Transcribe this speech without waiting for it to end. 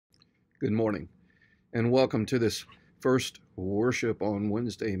Good morning, and welcome to this first Worship on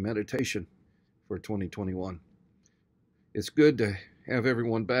Wednesday meditation for 2021. It's good to have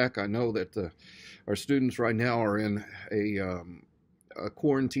everyone back. I know that our students right now are in a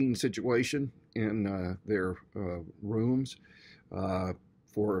quarantine situation in their rooms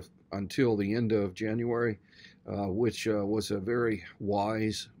for until the end of January, which was a very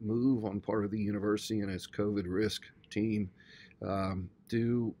wise move on part of the university and its COVID risk team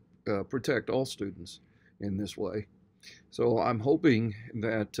to protect all students in this way. So I'm hoping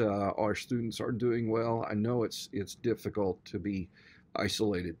that our students are doing well. I know it's difficult to be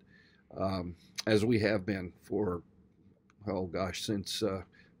isolated, as we have been for, oh gosh, since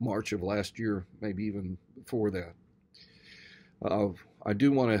March of last year, maybe even before that. I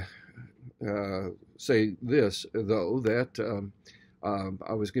do want to say this, though, that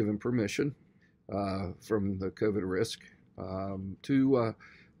I was given permission from the COVID risk to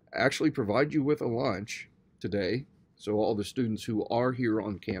actually provide you with a lunch today. So all the students who are here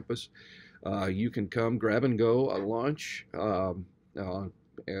on campus, you can come grab and go a lunch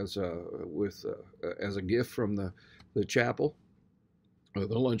as a gift from the chapel.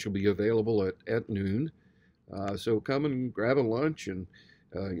 The lunch will be available at noon. So come and grab a lunch and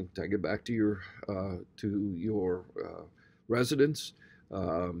you can take it back to your residence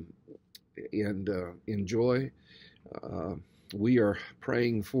and enjoy. We are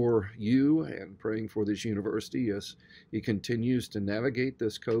praying for you and praying for this university as it continues to navigate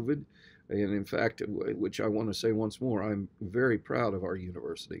this COVID. And in fact, which I want to say once more, I'm very proud of our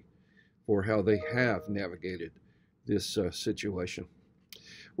university for how they have navigated this situation.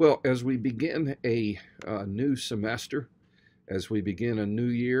 Well, as we begin a new semester, as we begin a new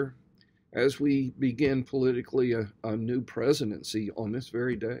year, as we begin politically a new presidency on this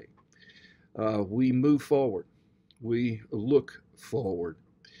very day, we move forward. We look forward,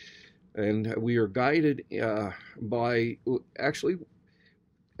 and we are guided by actually.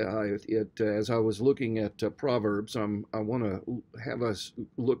 As I was looking at Proverbs, I want to have us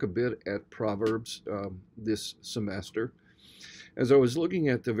look a bit at Proverbs this semester. As I was looking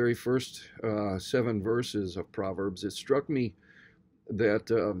at the very first 7 verses of Proverbs, it struck me that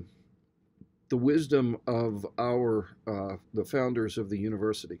the wisdom of the founders of the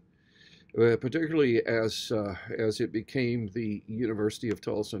university, particularly as it became the University of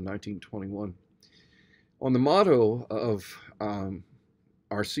Tulsa in 1921. On the motto of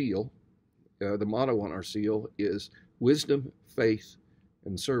our seal, the motto on our seal is wisdom, faith,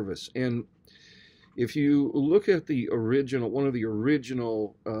 and service. And if you look at one of the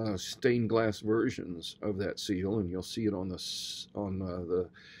original stained glass versions of that seal, and you'll see it on the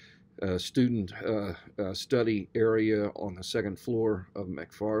student study area on the second floor of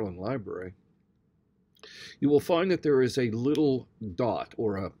McFarland Library, you will find that there is a little dot,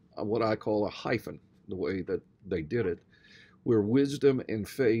 or what I call a hyphen, the way that they did it, where wisdom and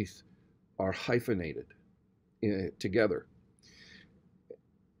faith are hyphenated together.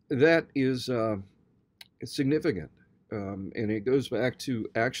 That is significant, and it goes back to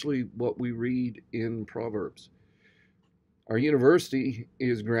actually what we read in Proverbs. Our university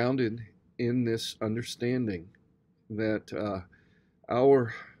is grounded in this understanding that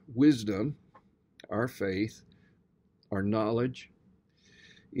our wisdom, our faith, our knowledge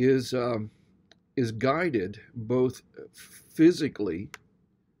is guided both physically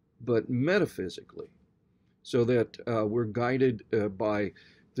but metaphysically, so that we're guided by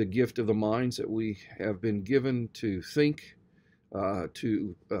the gift of the minds that we have been given to think,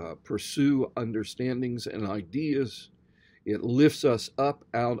 to pursue understandings and ideas. It lifts us up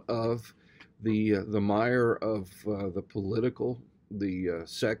out of the mire of the political, the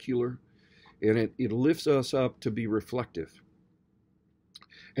secular, and it lifts us up to be reflective.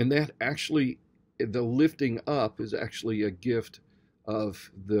 And that actually, the lifting up is actually a gift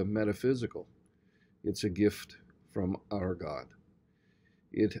of the metaphysical. It's a gift from our God.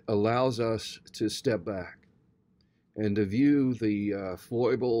 It allows us to step back and to view the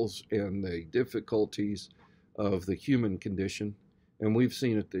foibles and the difficulties of the human condition, and we've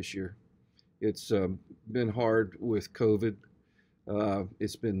seen it this year. It's been hard with COVID.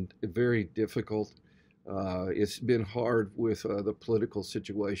 It's been very difficult. It's been hard with the political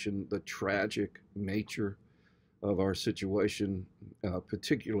situation, the tragic nature of our situation,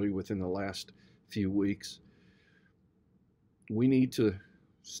 particularly within the last few weeks. We need to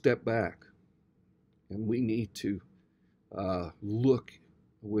step back, and we need to look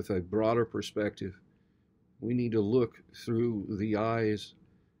with a broader perspective. We need to look through the eyes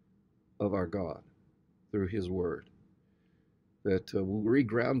of our God, through His Word, that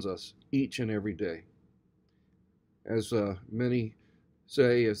regrounds us each and every day. As many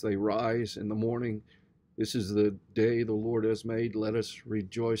say as they rise in the morning, "This is the day the Lord has made. Let us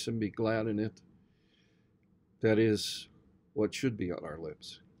rejoice and be glad in it." That is what should be on our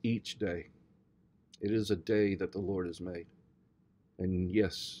lips each day. It is a day that the Lord has made. And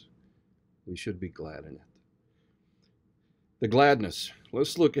yes, we should be glad in it. The gladness.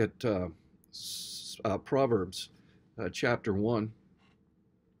 Let's look at Proverbs chapter 1.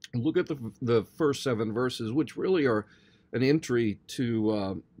 Look at the first 7 verses, which really are an entry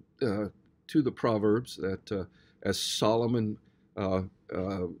to the Proverbs that as Solomon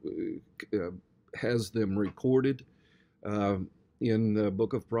has them recorded in the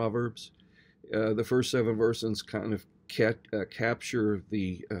book of Proverbs. The first 7 verses kind of capture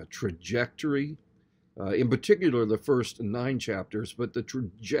the trajectory, in particular the first 9 chapters, but the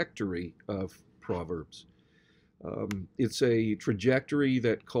trajectory of Proverbs. It's a trajectory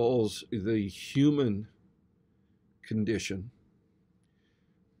that calls the human condition,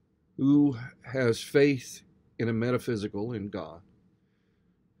 who has faith in a metaphysical, in God,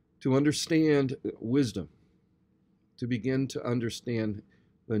 to understand wisdom, to begin to understand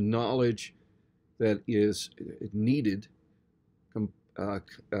the knowledge that is needed,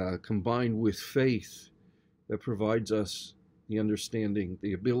 combined with faith that provides us the understanding,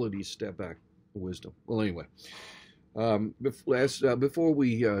 the ability to step back wisdom. Well, anyway, before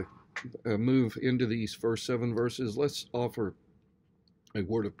we move into these first 7 verses, let's offer a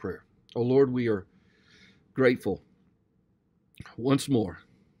word of prayer. Oh Lord, we are grateful once more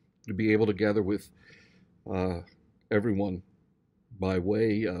to be able to gather with everyone by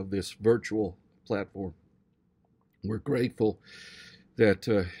way of this virtual platform. We're grateful that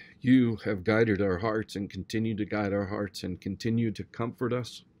you have guided our hearts and continue to guide our hearts and continue to comfort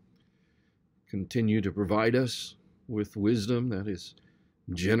us, continue to provide us with wisdom that is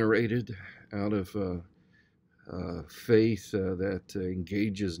generated out of faith that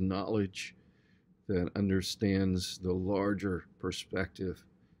engages knowledge, that understands the larger perspective,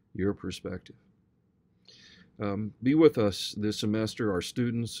 your perspective. Be with us this semester, our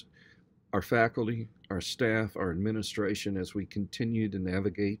students, our faculty, our staff, our administration, as we continue to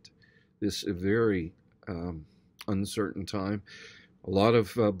navigate this very uncertain time. A lot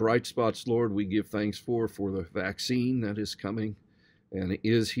of bright spots, Lord, we give thanks for the vaccine that is coming and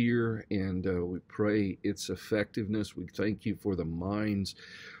is here, and we pray its effectiveness. We thank you for the minds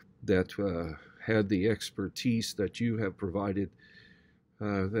that had the expertise that you have provided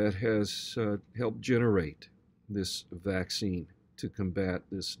that has helped generate this vaccine to combat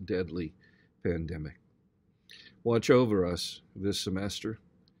this deadly pandemic. Watch over us this semester.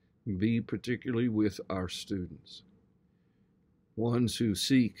 Be particularly with our students, ones who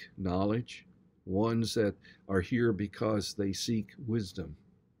seek knowledge, ones that are here because they seek wisdom.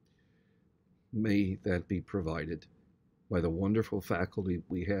 May that be provided by the wonderful faculty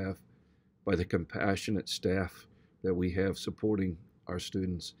we have, by the compassionate staff that we have supporting our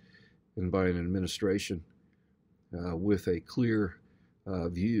students, and by an administration with a clear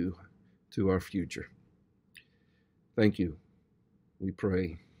view to our future. Thank you. We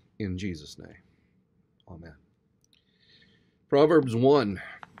pray in Jesus' name. Amen. Proverbs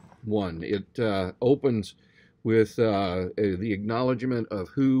 1:1. It opens with the acknowledgement of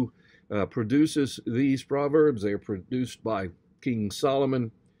who produces these proverbs. They are produced by King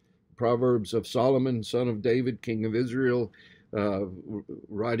Solomon. Proverbs of Solomon, son of David, king of Israel,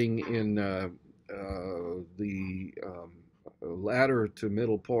 writing in the latter to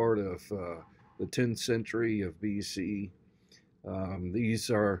middle part of the 10th century of BC. These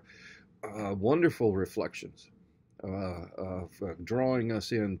are wonderful reflections of drawing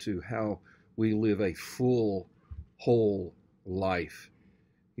us into how we live a full, whole life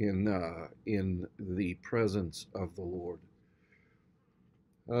in the presence of the Lord.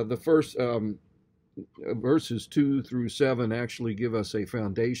 The first verses 2 through 7 actually give us a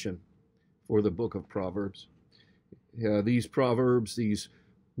foundation for the book of Proverbs. These proverbs, these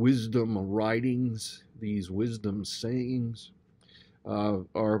wisdom writings, these wisdom sayings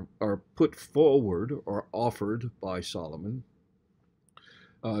are put forward or offered by Solomon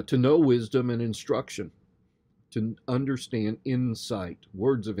to know wisdom and instruction, to understand insight,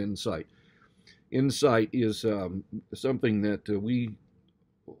 words of insight. Insight is something that we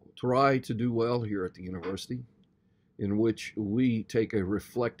try to do well here at the university, in which we take a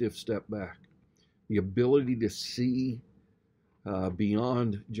reflective step back. The ability to see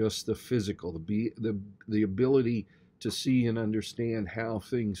beyond just the physical, the ability to see and understand how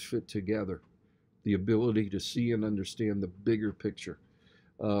things fit together, the ability to see and understand the bigger picture,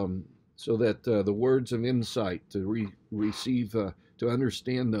 so that the words of insight to receive, to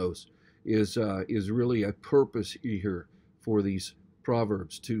understand those is really a purpose here for these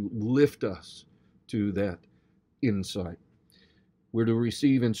Proverbs to lift us to that insight. We're to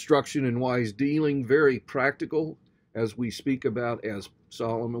receive instruction in wise dealing, very practical, as we speak about, as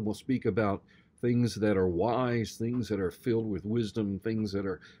Solomon will speak about things that are wise, things that are filled with wisdom, things that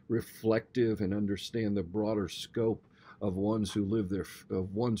are reflective and understand the broader scope of ones who live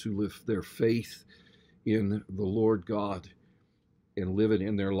their faith in the Lord God and live it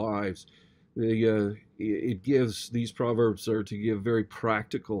in their lives. These proverbs are to give very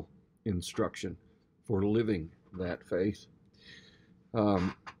practical instruction for living that faith.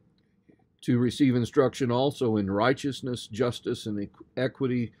 To receive instruction also in righteousness, justice, and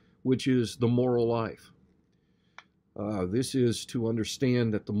equity, which is the moral life. This is to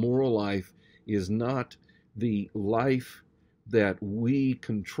understand that the moral life is not the life that we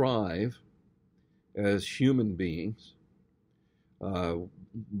contrive as human beings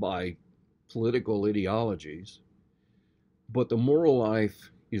by political ideologies, but the moral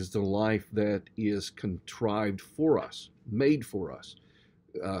life is the life that is contrived for us, made for us,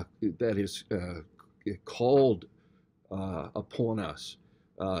 that is called upon us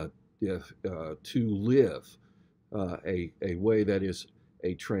to live a way that is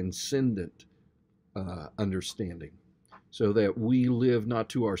a transcendent understanding, so that we live not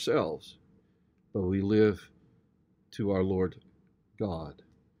to ourselves, but we live to our Lord God.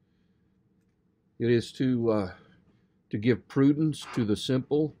 It is to give prudence to the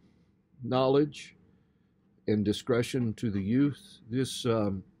simple, knowledge and discretion to the youth.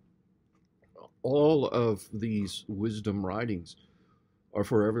 All of these wisdom writings are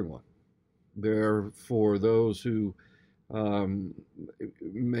for everyone. They're for those who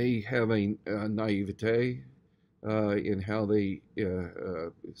may have a naivete in how they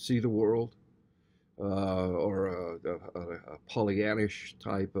see the world, or a Pollyannish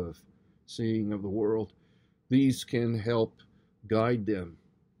type of seeing of the world. These can help guide them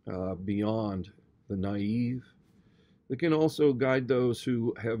beyond the naive. They can also guide those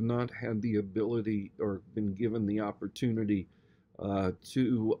who have not had the ability or been given the opportunity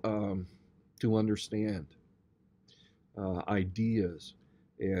to understand ideas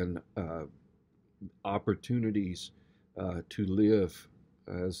and opportunities to live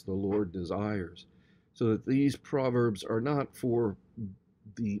as the Lord desires. So that these proverbs are not for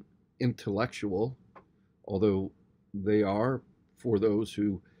the intellectual, although they are for those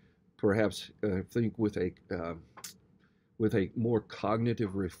who perhaps think with a more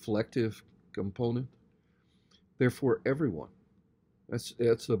cognitive, reflective component. They're for everyone.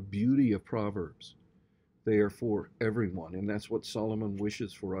 That's the beauty of Proverbs. They are for everyone, and that's what Solomon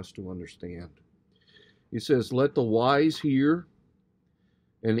wishes for us to understand. He says, "Let the wise hear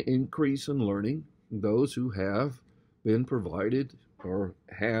and increase in learning, those who have been provided or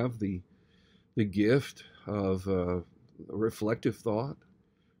have the gift of reflective thought,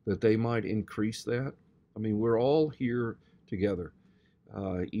 that they might increase that." I mean, we're all here together.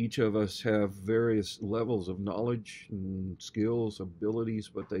 Each of us have various levels of knowledge and skills, abilities,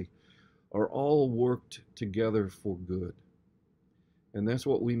 but they are all worked together for good. And that's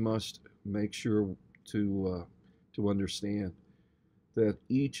what we must make sure to understand, that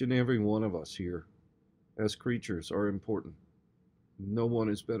each and every one of us here as creatures are important. No one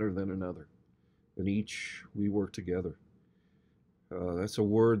is better than another, and each we work together. That's a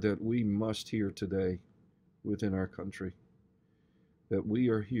word that we must hear today within our country, that we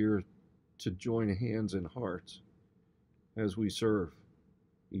are here to join hands and hearts as we serve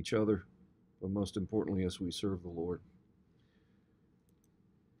each other, but most importantly as we serve the Lord.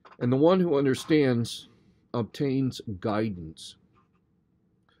 And the one who understands obtains guidance.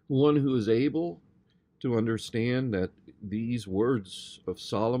 One who is able to understand that these words of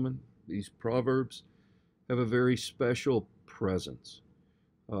Solomon, these proverbs, have a very special presence.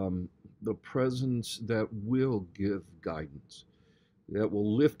 The presence that will give guidance, that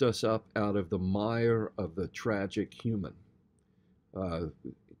will lift us up out of the mire of the tragic human,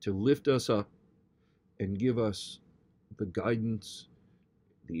 to lift us up and give us the guidance,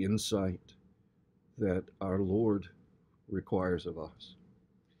 the insight that our Lord requires of us.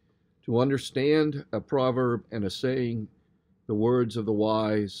 To understand a proverb and a saying, the words of the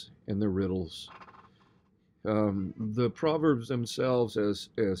wise and the riddles. The proverbs themselves,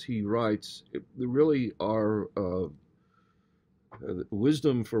 as he writes, they really are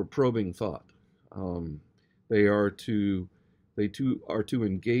wisdom for probing thought. They too are to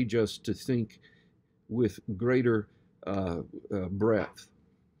engage us to think with greater breadth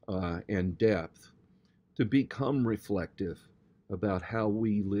and depth, to become reflective about how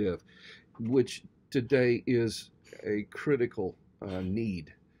we live, which today is a critical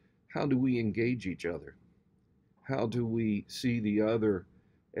need. How do we engage each other? how do we see the other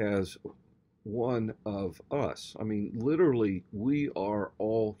as one of us? I mean, literally, we are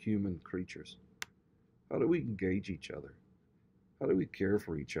all human creatures. How do we engage each other? How do we care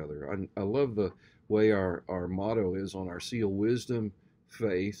for each other? I love the way our motto is on our seal: wisdom,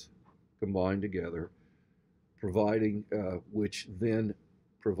 faith combined together, providing, which then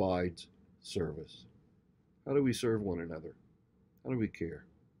provides service. How do we serve one another? How do we care?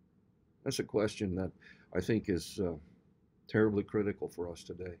 That's a question that I think is terribly critical for us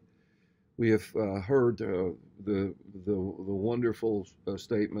today. We have heard the wonderful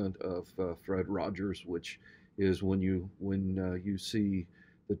statement of Fred Rogers, which is when you see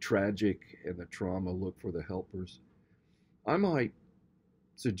the tragic and the trauma, look for the helpers. I might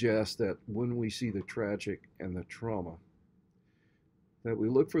suggest that when we see the tragic and the trauma, that we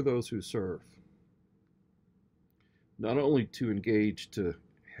look for those who serve, not only to engage to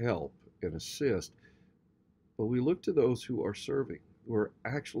help and assist, but we look to those who are serving, who are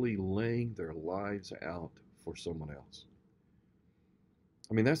actually laying their lives out for someone else.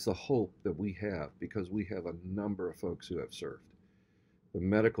 I mean, that's the hope that we have, because we have a number of folks who have served. The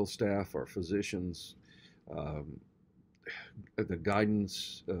medical staff, our physicians, the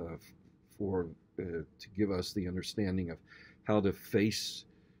guidance to give us the understanding of how to face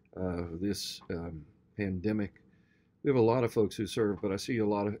this pandemic. We have a lot of folks who serve,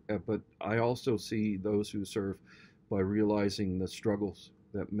 but I also see those who serve by realizing the struggles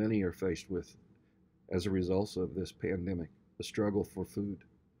that many are faced with as a result of this pandemic. The struggle for food,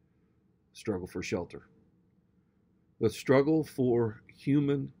 the struggle for shelter, the struggle for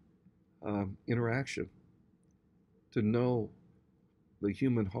human interaction, to know the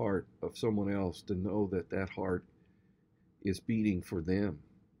human heart of someone else, to know that that heart is beating for them,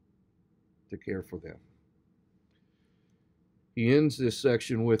 to care for them. He ends this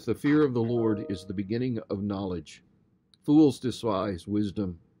section with, the fear of the Lord is the beginning of knowledge. Fools despise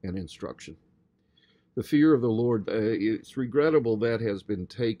wisdom and instruction. The fear of the Lord, it's regrettable that has been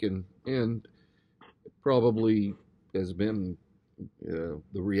taken, and probably has been, the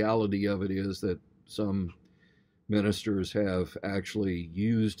reality of it is that some ministers have actually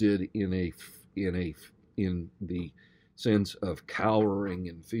used it in the sense of cowering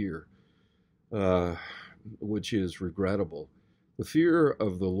in fear, which is regrettable. The fear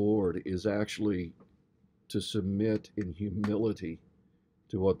of the Lord is actually to submit in humility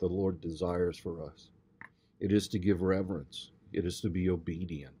to what the Lord desires for us. It is to give reverence. It is to be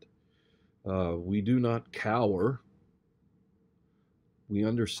obedient. We do not cower. We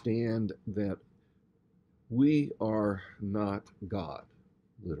understand that we are not God,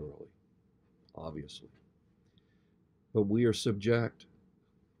 literally, obviously. But we are subject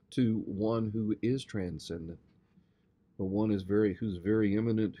to one who is transcendent, but one who's very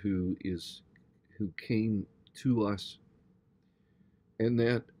immanent, who came to us, and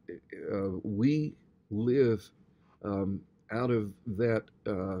that we live out of that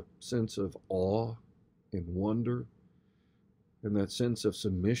sense of awe and wonder, and that sense of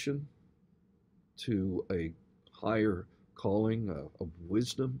submission to a higher calling of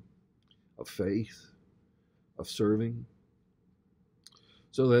wisdom, of faith, of serving.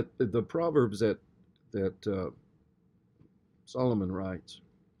 So that the Proverbs that Solomon writes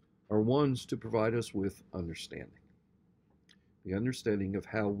are ones to provide us with understanding. The understanding of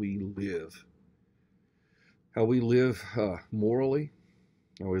how we live morally,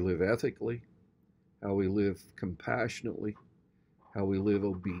 how we live ethically, how we live compassionately, how we live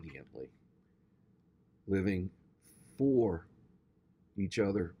obediently, living for each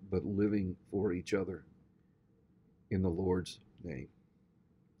other, but living for each other in the Lord's name.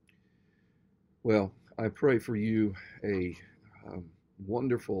 Well, I pray for you a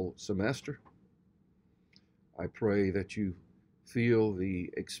wonderful semester. I pray that you feel the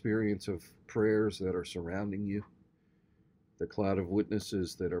experience of prayers that are surrounding you, the cloud of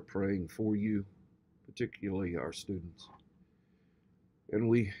witnesses that are praying for you, particularly our students. And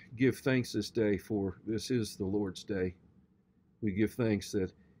we give thanks this day, for this is the Lord's day. We give thanks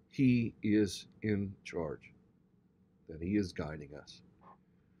that He is in charge, that He is guiding us.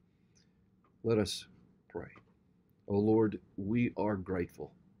 Let us pray. Oh Lord, we are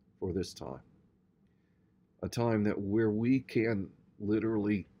grateful for this time, a time where we can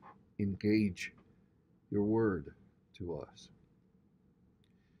literally engage your word to us,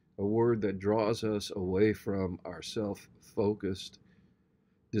 a word that draws us away from our self-focused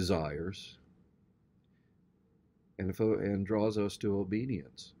desires and draws us to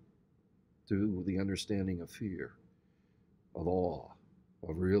obedience, to the understanding of fear, of awe,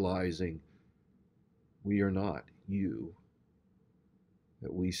 of realizing we are not you,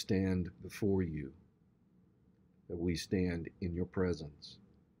 that we stand before you, that we stand in your presence.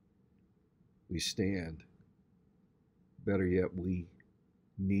 We stand, better yet, we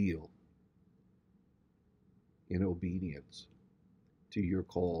kneel in obedience to your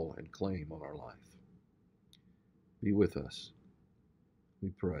call and claim on our life. Be with us,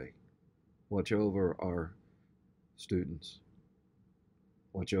 we pray. Watch over our students.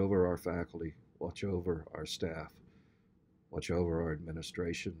 Watch over our faculty. Watch over our staff. Watch over our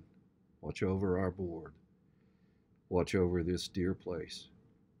administration. Watch over our board. Watch over this dear place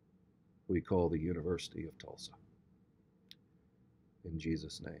we call the University of Tulsa. In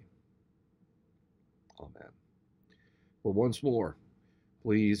Jesus' name, amen. Well, once more,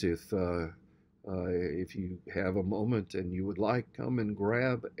 please, if you have a moment and you would like, come and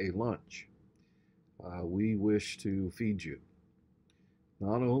grab a lunch. We wish to feed you,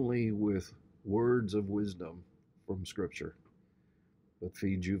 not only with words of wisdom from Scripture, but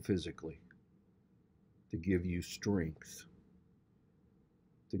feed you physically, to give you strength,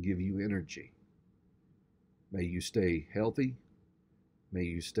 to give you energy. May you stay healthy. May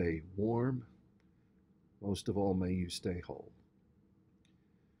you stay warm. Most of all, may you stay whole.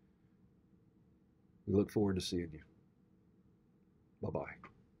 We look forward to seeing you. Bye-bye.